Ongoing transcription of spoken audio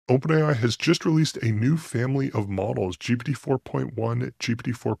OpenAI has just released a new family of models, GPT-4.1,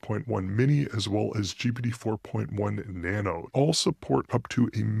 GPT-4.1 Mini, as well as GPT-4.1 Nano. All support up to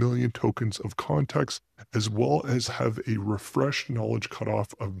 1 million tokens of context, as well as have a refreshed knowledge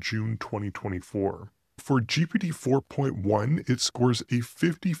cutoff of June 2024. For GPT 4.1, it scores a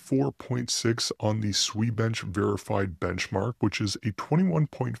 54.6 on the Swebench verified benchmark, which is a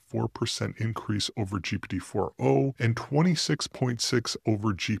 21.4% increase over GPT 4.0 and 26.6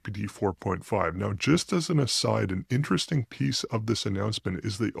 over GPT 4.5. Now, just as an aside, an interesting piece of this announcement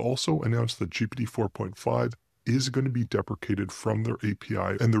is they also announced that GPT 4.5 is going to be deprecated from their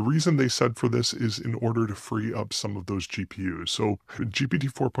API. And the reason they said for this is in order to free up some of those GPUs. So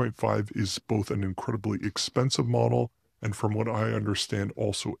GPT 4.5 is both an incredibly expensive model and, from what I understand,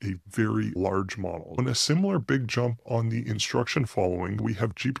 also a very large model. On a similar big jump on the instruction following, we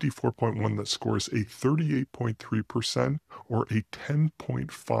have GPT 4.1 that scores a 38.3% or a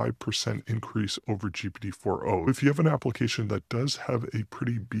 10.5% increase over GPT 4.0. If you have an application that does have a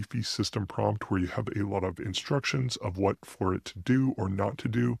pretty beefy system prompt where you have a lot of instructions of what for it to do or not to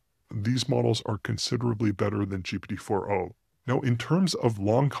do, these models are considerably better than GPT 4.0. Now, in terms of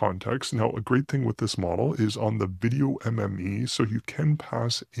long context, now a great thing with this model is on the video MME, so you can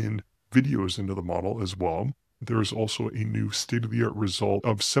pass in videos into the model as well. There is also a new state-of-the-art result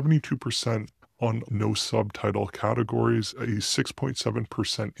of 72% on no subtitle categories, a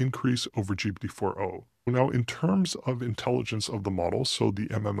 6.7% increase over GPT 4.0. Now, in terms of intelligence of the model, so the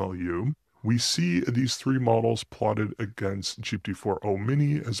MMLU, we see these three models plotted against GPT 4.0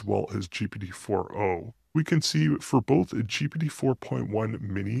 Mini as well as GPT 4.0. We can see for both GPT 4.1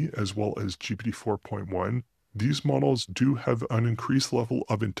 Mini as well as GPT 4.1, these models do have an increased level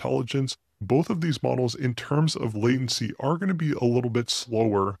of intelligence. Both of these models, in terms of latency, are going to be a little bit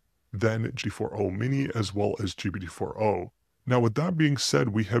slower than GPT 4.0 Mini as well as GPT 4.0. Now, with that being said,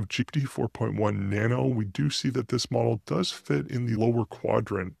 we have GPT 4.1 Nano. We do see that this model does fit in the lower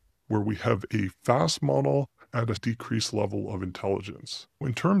quadrant, where we have a fast model at a decreased level of intelligence.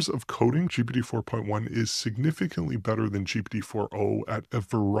 In terms of coding, GPT 4.1 is significantly better than GPT 4.0 at a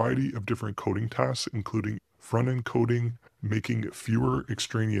variety of different coding tasks, including front-end coding, making fewer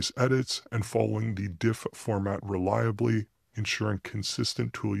extraneous edits, and following the diff format reliably, ensuring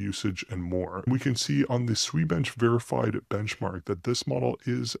consistent tool usage, and more. We can see on the Swebench verified benchmark that this model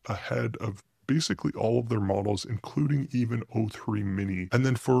is ahead of basically all of their models, including even O3 Mini. And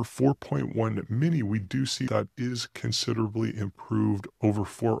then for 4.1 Mini, we do see that is considerably improved over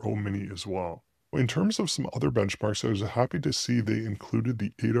 4.0 Mini as well. In terms of some other benchmarks, I was happy to see they included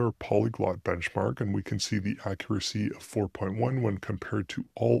the ADAR polyglot benchmark, and we can see the accuracy of 4.1 when compared to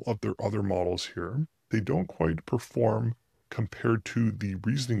all of their other models here. They don't quite perform compared to the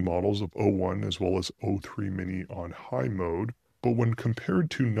reasoning models of O1 as well as O3 Mini on high mode. But when compared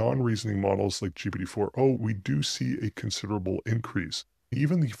to non-reasoning models like GPT 4.0, we do see a considerable increase.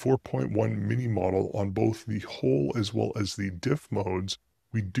 Even the 4.1 mini model on both the whole as well as the diff modes,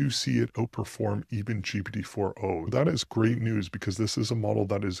 we do see it outperform even GPT 4.0. That is great news because this is a model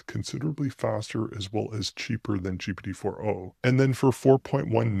that is considerably faster as well as cheaper than GPT 4.0. And then for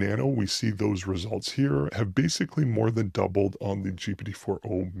 4.1 Nano, we see those results here have basically more than doubled on the GPT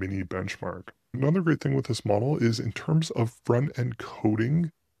 4.0 mini benchmark. Another great thing with this model is in terms of front-end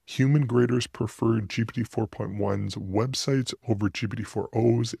coding, human graders preferred GPT 4.1's websites over GPT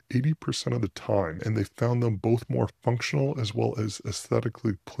 4.0's 80% of the time, and they found them both more functional as well as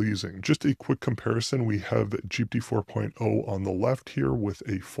aesthetically pleasing. Just a quick comparison, we have GPT 4.0 on the left here with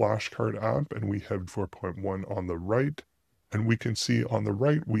a flashcard app, and we have 4.1 on the right. And we can see on the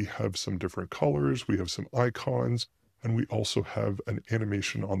right, we have some different colors, we have some icons, and we also have an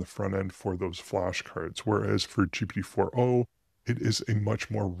animation on the front end for those flashcards, whereas for GPT 4.0, it is a much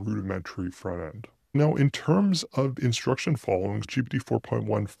more rudimentary front end. Now, in terms of instruction following, GPT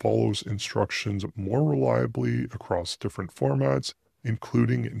 4.1 follows instructions more reliably across different formats,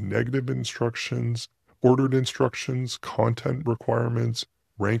 including negative instructions, ordered instructions, content requirements,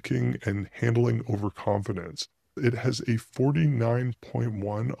 ranking, and handling overconfidence. It has a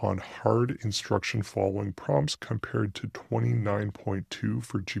 49.1 on hard instruction following prompts compared to 29.2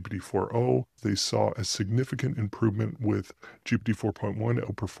 for GPT 4.0. They saw a significant improvement with GPT 4.1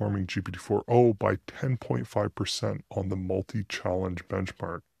 outperforming GPT 4.0 by 10.5% on the multi-challenge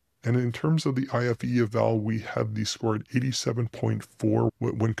benchmark. And in terms of the IFE eval, we have the score at 87.4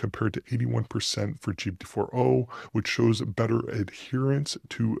 when compared to 81% for GPT 4.0, which shows better adherence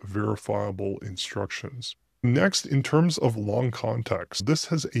to verifiable instructions. Next, in terms of long context, this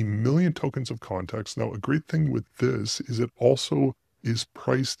has 1 million tokens of context. Now, a great thing with this is it also is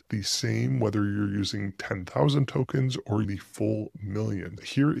priced the same whether you're using 10,000 tokens or the full million.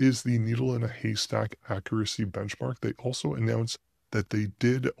 Here is the needle in a haystack accuracy benchmark. They also announced that they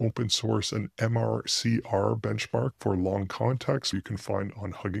did open source an MRCR benchmark for long context you can find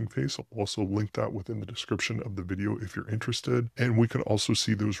on Hugging Face. I'll also link that within the description of the video if you're interested. And we can also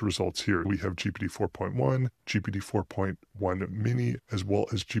see those results here. We have GPT 4.1, GPT 4.1 mini, as well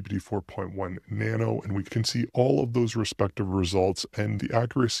as GPT 4.1 nano, and we can see all of those respective results and the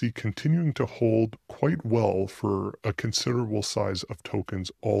accuracy continuing to hold quite well for a considerable size of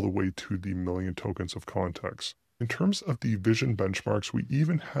tokens all the way to the million tokens of context. In terms of the vision benchmarks, we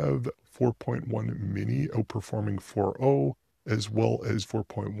even have 4.1 mini outperforming 4.0 as well as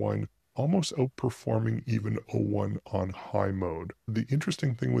 4.1 almost outperforming even O1 on high mode. The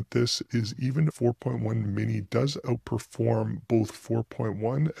interesting thing with this is even 4.1 mini does outperform both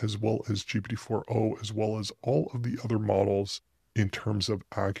 4.1 as well as GPT-4o as well as all of the other models in terms of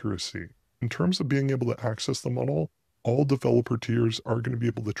accuracy. In terms of being able to access the model, all developer tiers are going to be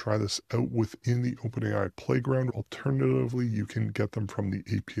able to try this out within the OpenAI playground. Alternatively, you can get them from the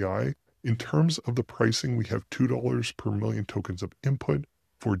API. In terms of the pricing, we have $2 per million tokens of input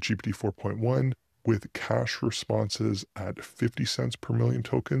for GPT 4.1 with cash responses at 50 cents per million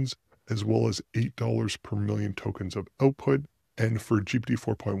tokens, as well as $8 per million tokens of output. And for GPT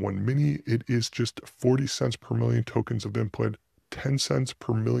 4.1 mini, it is just 40 cents per million tokens of input, 10 cents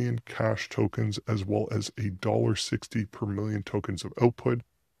per million cash tokens, as well as $1.60 per million tokens of output.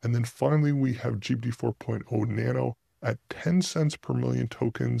 And then finally, we have GPT 4.0 Nano at 10 cents per million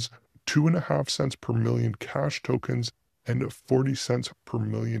tokens, 2.5 cents per million cash tokens, and 40 cents per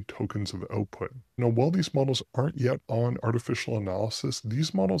million tokens of output. Now, while these models aren't yet on artificial analysis,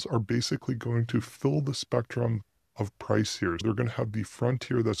 these models are basically going to fill the spectrum of price tiers. They're going to have the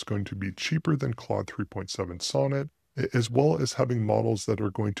frontier that's going to be cheaper than Claude 3.7 Sonnet, as well as having models that are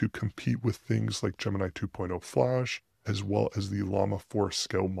going to compete with things like Gemini 2.0 Flash, as well as the Llama 4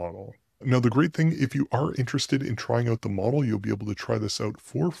 Scout model. Now, the great thing, if you are interested in trying out the model, you'll be able to try this out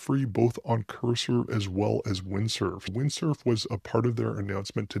for free, both on Cursor as well as Windsurf. Windsurf was a part of their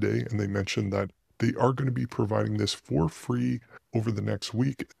announcement today, and they mentioned that they are going to be providing this for free over the next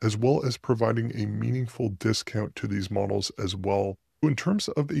week, as well as providing a meaningful discount to these models as well. In terms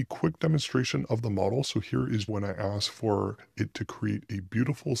of a quick demonstration of the model, so here is when I asked for it to create a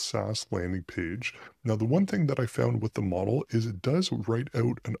beautiful SaaS landing page. Now, the one thing that I found with the model is it does write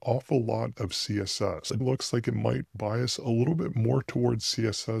out an awful lot of CSS. It looks like it might bias a little bit more towards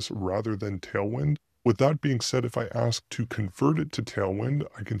CSS rather than Tailwind. With that being said, if I ask to convert it to Tailwind,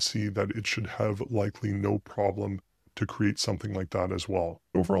 I can see that it should have likely no problem to create something like that as well.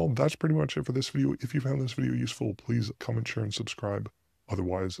 Overall, that's pretty much it for this video. If you found this video useful, please comment, share, and subscribe.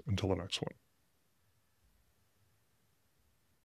 Otherwise, until the next one.